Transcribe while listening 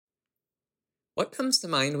What comes to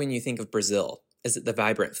mind when you think of Brazil? Is it the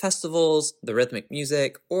vibrant festivals, the rhythmic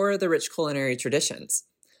music, or the rich culinary traditions?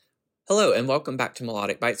 Hello, and welcome back to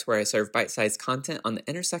Melodic Bites, where I serve bite-sized content on the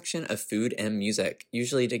intersection of food and music,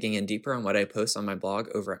 usually digging in deeper on what I post on my blog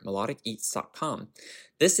over at melodiceats.com.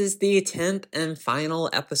 This is the 10th and final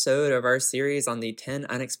episode of our series on the 10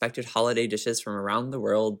 unexpected holiday dishes from around the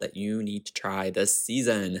world that you need to try this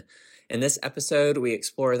season. In this episode, we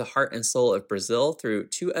explore the heart and soul of Brazil through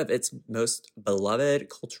two of its most beloved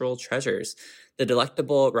cultural treasures, the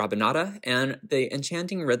delectable Rabanada and the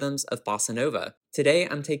enchanting rhythms of Bossa Nova. Today,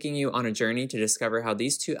 I'm taking you on a journey to discover how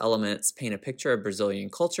these two elements paint a picture of Brazilian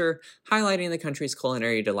culture, highlighting the country's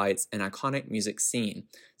culinary delights and iconic music scene.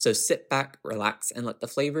 So sit back, relax, and let the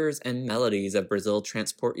flavors and melodies of Brazil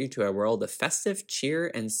transport you to a world of festive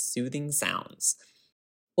cheer and soothing sounds.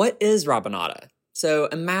 What is Rabanada? So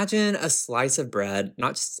imagine a slice of bread,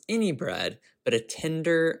 not just any bread, but a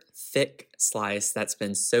tender, thick slice that's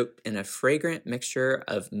been soaked in a fragrant mixture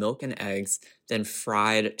of milk and eggs, then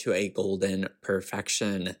fried to a golden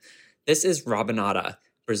perfection. This is Rabanada,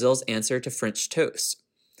 Brazil's answer to French toast.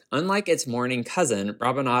 Unlike its morning cousin,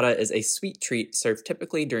 Rabanada is a sweet treat served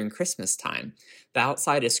typically during Christmas time. The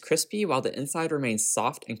outside is crispy while the inside remains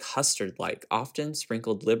soft and custard-like, often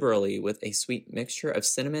sprinkled liberally with a sweet mixture of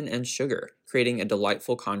cinnamon and sugar, creating a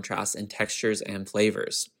delightful contrast in textures and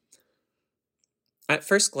flavors. At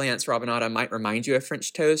first glance, Rabanada might remind you of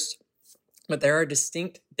French toast, but there are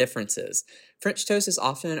distinct differences. French toast is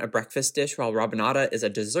often a breakfast dish, while Rabanada is a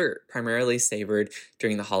dessert, primarily savored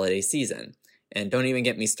during the holiday season. And don't even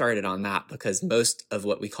get me started on that, because most of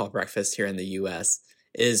what we call breakfast here in the US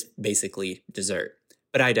is basically dessert.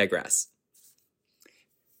 But I digress.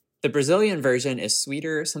 The Brazilian version is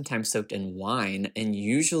sweeter, sometimes soaked in wine, and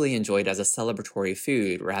usually enjoyed as a celebratory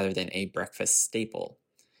food rather than a breakfast staple.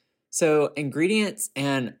 So ingredients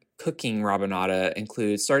and cooking Rabanada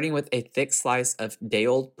include starting with a thick slice of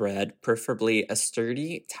day-old bread, preferably a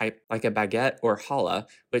sturdy type like a baguette or challah,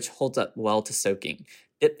 which holds up well to soaking.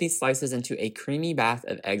 Dip these slices into a creamy bath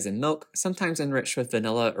of eggs and milk, sometimes enriched with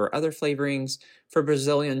vanilla or other flavorings. For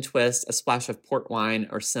Brazilian twist, a splash of port wine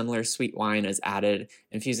or similar sweet wine is added,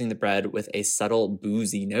 infusing the bread with a subtle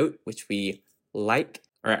boozy note, which we like,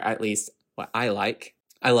 or at least what I like.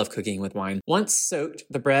 I love cooking with wine. Once soaked,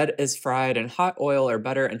 the bread is fried in hot oil or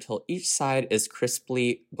butter until each side is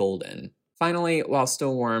crisply golden. Finally, while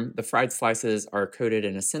still warm, the fried slices are coated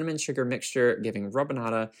in a cinnamon sugar mixture, giving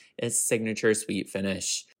Rabanada its signature sweet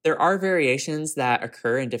finish. There are variations that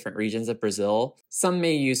occur in different regions of Brazil. Some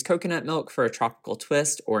may use coconut milk for a tropical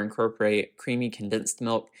twist or incorporate creamy condensed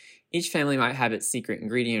milk. Each family might have its secret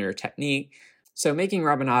ingredient or technique. So making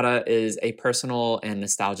Rabanada is a personal and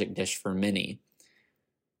nostalgic dish for many.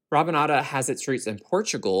 Rabanada has its roots in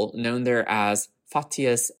Portugal, known there as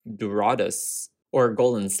fatias douradas, or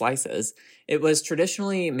golden slices. It was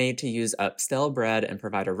traditionally made to use up stale bread and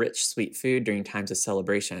provide a rich, sweet food during times of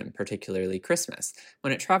celebration, particularly Christmas.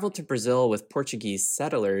 When it traveled to Brazil with Portuguese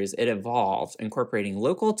settlers, it evolved, incorporating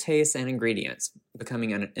local tastes and ingredients,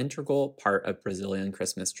 becoming an integral part of Brazilian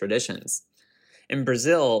Christmas traditions. In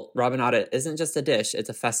Brazil, Rabanada isn't just a dish, it's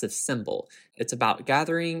a festive symbol. It's about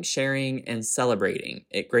gathering, sharing, and celebrating.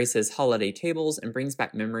 It graces holiday tables and brings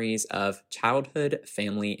back memories of childhood,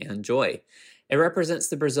 family, and joy. It represents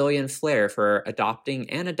the Brazilian flair for adopting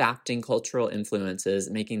and adapting cultural influences,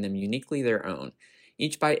 making them uniquely their own.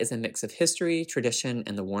 Each bite is a mix of history, tradition,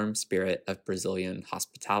 and the warm spirit of Brazilian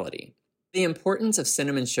hospitality. The importance of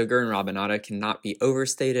cinnamon sugar in Rabanada cannot be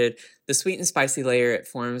overstated. The sweet and spicy layer it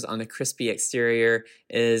forms on the crispy exterior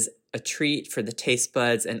is a treat for the taste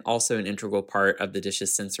buds and also an integral part of the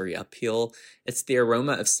dish's sensory appeal. It's the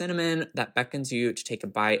aroma of cinnamon that beckons you to take a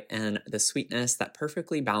bite and the sweetness that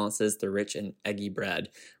perfectly balances the rich and eggy bread.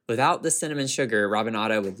 Without the cinnamon sugar,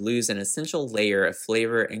 Rabanada would lose an essential layer of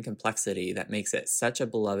flavor and complexity that makes it such a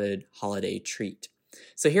beloved holiday treat.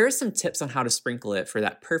 So here are some tips on how to sprinkle it for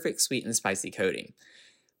that perfect sweet and spicy coating.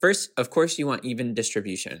 First, of course, you want even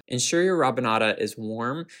distribution. Ensure your Rabanada is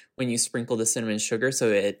warm when you sprinkle the cinnamon sugar so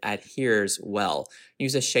it adheres well.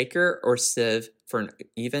 Use a shaker or sieve for an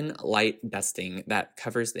even, light dusting that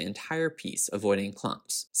covers the entire piece, avoiding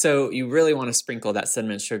clumps. So you really want to sprinkle that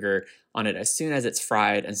cinnamon sugar on it as soon as it's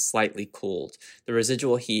fried and slightly cooled. The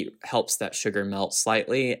residual heat helps that sugar melt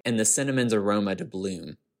slightly and the cinnamon's aroma to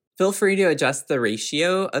bloom. Feel free to adjust the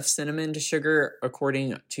ratio of cinnamon to sugar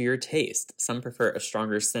according to your taste. Some prefer a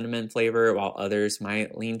stronger cinnamon flavor, while others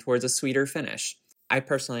might lean towards a sweeter finish. I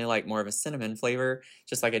personally like more of a cinnamon flavor,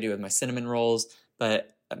 just like I do with my cinnamon rolls,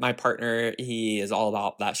 but my partner, he is all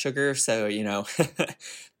about that sugar, so,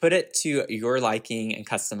 Put it to your liking and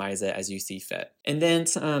customize it as you see fit. And then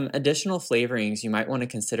some additional flavorings, you might want to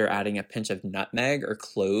consider adding a pinch of nutmeg or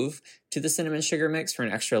clove to the cinnamon sugar mix for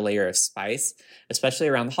an extra layer of spice, especially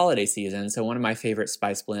around the holiday season. So one of my favorite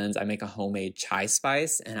spice blends, I make a homemade chai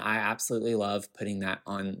spice, and I absolutely love putting that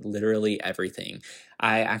on literally everything.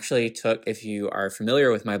 I actually took, if you are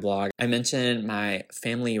familiar with my blog, I mention my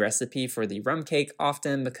family recipe for the rum cake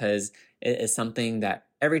often because it is something that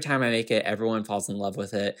every time I make it, everyone falls in love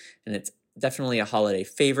with it, and it's definitely a holiday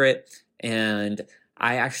favorite. And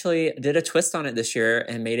I actually did a twist on it this year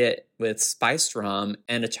and made it with spiced rum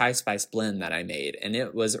and a chai spice blend that I made, and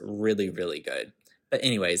it was really, really good. But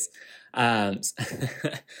anyways, I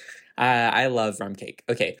love rum cake.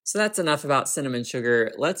 Okay, so that's enough about cinnamon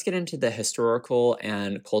sugar. Let's get into the historical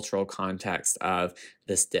and cultural context of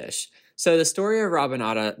this dish. So the story of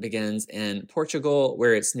rabanada begins in Portugal,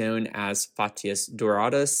 where it's known as fatias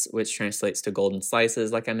douradas, which translates to golden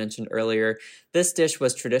slices, like I mentioned earlier. This dish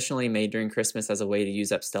was traditionally made during Christmas as a way to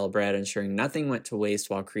use up stale bread, ensuring nothing went to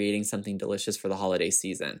waste while creating something delicious for the holiday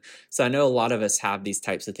season. So I know a lot of us have these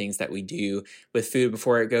types of things that we do with food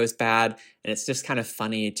before it goes bad, and it's just kind of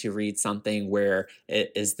funny to read something where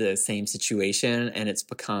it is the same situation and it's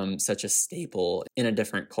become such a staple in a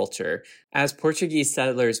different culture. As Portuguese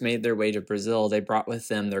settlers made their way to Brazil, they brought with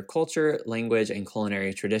them their culture, language, and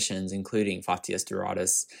culinary traditions, including fatias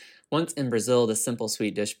douradas. Once in Brazil, the simple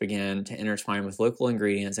sweet dish began to intertwine with local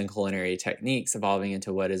ingredients and culinary techniques, evolving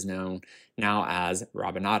into what is known now as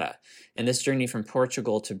rabanada. And this journey from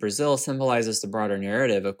Portugal to Brazil symbolizes the broader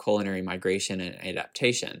narrative of culinary migration and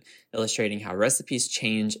adaptation, illustrating how recipes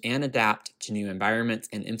change and adapt to new environments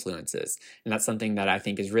and influences. And that's something that I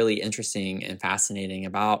think is really interesting and fascinating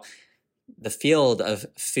about the field of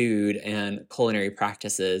food and culinary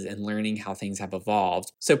practices and learning how things have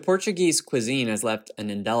evolved. So Portuguese cuisine has left an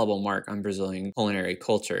indelible mark on Brazilian culinary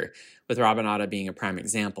culture, with rabanada being a prime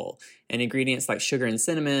example. And ingredients like sugar and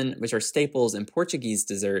cinnamon, which are staples in Portuguese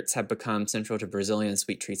desserts, have become central to Brazilian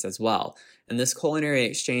sweet treats as well. And this culinary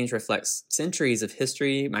exchange reflects centuries of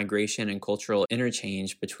history, migration, and cultural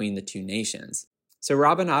interchange between the two nations. So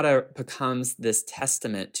rabanada becomes this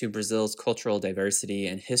testament to Brazil's cultural diversity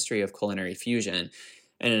and history of culinary fusion.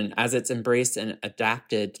 And as it's embraced and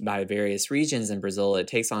adapted by various regions in Brazil, it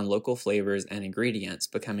takes on local flavors and ingredients,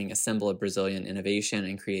 becoming a symbol of Brazilian innovation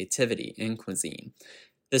and creativity in cuisine.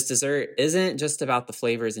 This dessert isn't just about the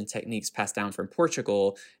flavors and techniques passed down from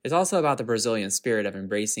Portugal, it's also about the Brazilian spirit of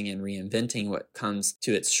embracing and reinventing what comes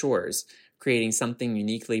to its shores, creating something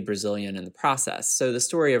uniquely Brazilian in the process. So the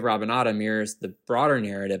story of rabanada mirrors the broader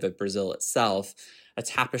narrative of Brazil itself, a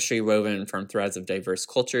tapestry woven from threads of diverse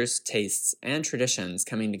cultures, tastes, and traditions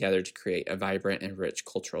coming together to create a vibrant and rich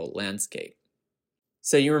cultural landscape.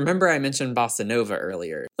 So you remember I mentioned bossa nova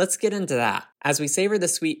earlier. Let's get into that. As we savor the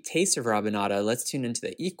sweet taste of rabanada, let's tune into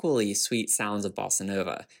the equally sweet sounds of bossa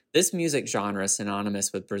nova. This music genre,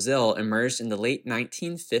 synonymous with Brazil, emerged in the late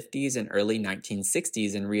 1950s and early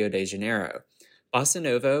 1960s in Rio de Janeiro. Bossa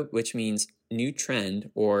nova, which means new trend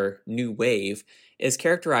or new wave, is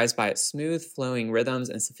characterized by its smooth, flowing rhythms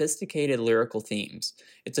and sophisticated lyrical themes.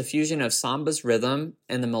 It's a fusion of samba's rhythm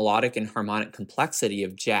and the melodic and harmonic complexity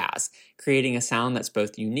of jazz, creating a sound that's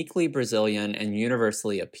both uniquely Brazilian and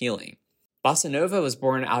universally appealing. Bossa nova was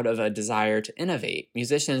born out of a desire to innovate.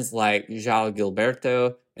 Musicians like João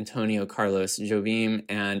Gilberto, Antonio Carlos Jobim,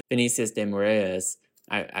 and Vinicius de Moraes,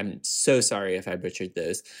 I'm so sorry if I butchered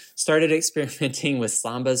those, started experimenting with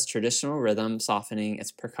samba's traditional rhythm, softening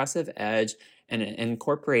its percussive edge and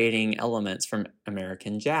incorporating elements from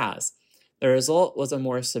American jazz. The result was a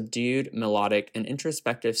more subdued, melodic, and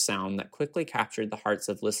introspective sound that quickly captured the hearts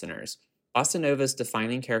of listeners. Bossa nova's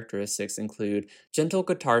defining characteristics include gentle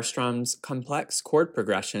guitar strums, complex chord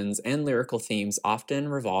progressions, and lyrical themes often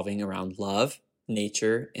revolving around love,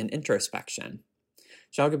 nature, and introspection.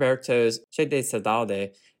 João Gilberto's Cheio de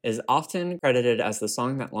Saudade is often credited as the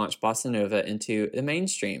song that launched bossa nova into the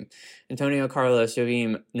mainstream. Antonio Carlos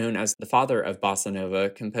Jobim, known as the father of bossa nova,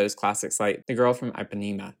 composed classics like The Girl from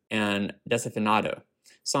Ipanema and Desafinado,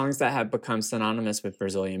 songs that have become synonymous with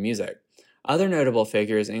Brazilian music. Other notable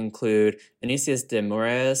figures include Vinicius de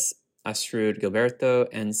Moraes, Astrud Gilberto,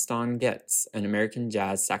 and Stan Getz, an American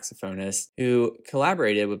jazz saxophonist who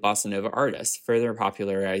collaborated with bossa nova artists, further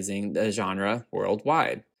popularizing the genre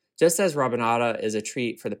worldwide. Just as rabanada is a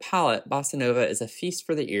treat for the palate, bossa nova is a feast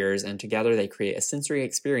for the ears, and together they create a sensory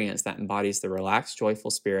experience that embodies the relaxed, joyful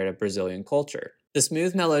spirit of Brazilian culture. The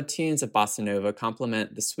smooth, mellow tunes of bossa nova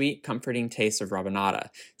complement the sweet, comforting taste of rabanada,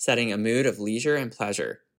 setting a mood of leisure and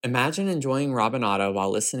pleasure. Imagine enjoying rabanada while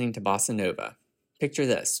listening to bossa nova. Picture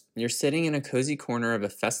this. You're sitting in a cozy corner of a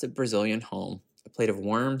festive Brazilian home. a plate of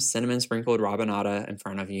warm, cinnamon-sprinkled rabanada in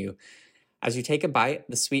front of you. As you take a bite,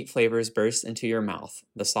 the sweet flavors burst into your mouth,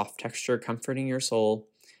 the soft texture comforting your soul.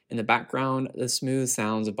 In the background, the smooth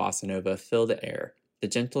sounds of bossa nova fill the air, the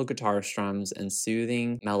gentle guitar strums and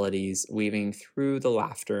soothing melodies weaving through the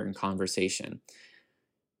laughter and conversation.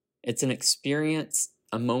 It's an experience,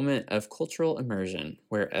 a moment of cultural immersion,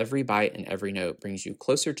 where every bite and every note brings you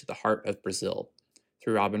closer to the heart of Brazil.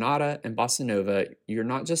 Through Rabanada and Bossa Nova, you're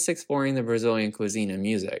not just exploring the Brazilian cuisine and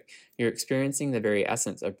music, you're experiencing the very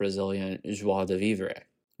essence of Brazilian joie de vivre,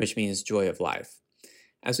 which means joy of life.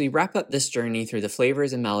 As we wrap up this journey through the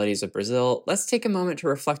flavors and melodies of Brazil, let's take a moment to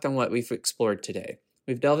reflect on what we've explored today.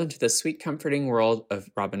 We've delved into the sweet, comforting world of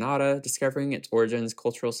Rabanada, discovering its origins,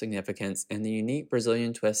 cultural significance, and the unique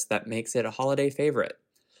Brazilian twist that makes it a holiday favorite.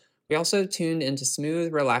 We also tuned into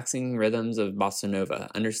smooth, relaxing rhythms of bossa nova,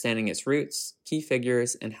 understanding its roots, key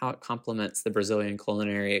figures, and how it complements the Brazilian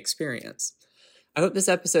culinary experience. I hope this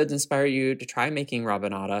episode inspired you to try making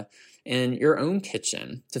rabanada in your own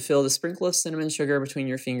kitchen, to feel the sprinkle of cinnamon sugar between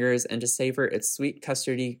your fingers, and to savor its sweet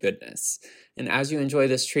custardy goodness. And as you enjoy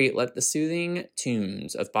this treat, let the soothing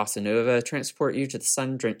tunes of bossa nova transport you to the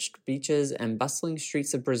sun-drenched beaches and bustling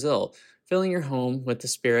streets of Brazil, filling your home with the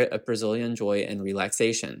spirit of Brazilian joy and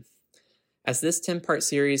relaxation. As this 10-part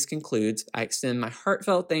series concludes, I extend my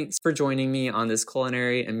heartfelt thanks for joining me on this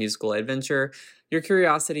culinary and musical adventure. Your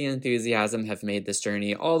curiosity and enthusiasm have made this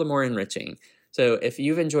journey all the more enriching. So if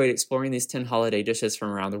you've enjoyed exploring these 10 holiday dishes from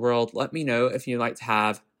around the world, let me know if you'd like to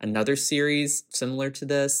have another series similar to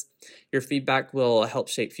this. Your feedback will help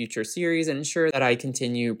shape future series and ensure that I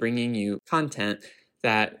continue bringing you content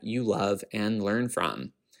that you love and learn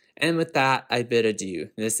from. And with that, I bid adieu.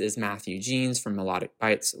 This is Matthew Jeans from Melodic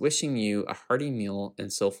Bites, wishing you a hearty meal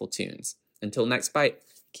and soulful tunes. Until next bite,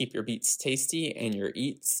 keep your beats tasty and your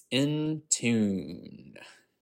eats in tune.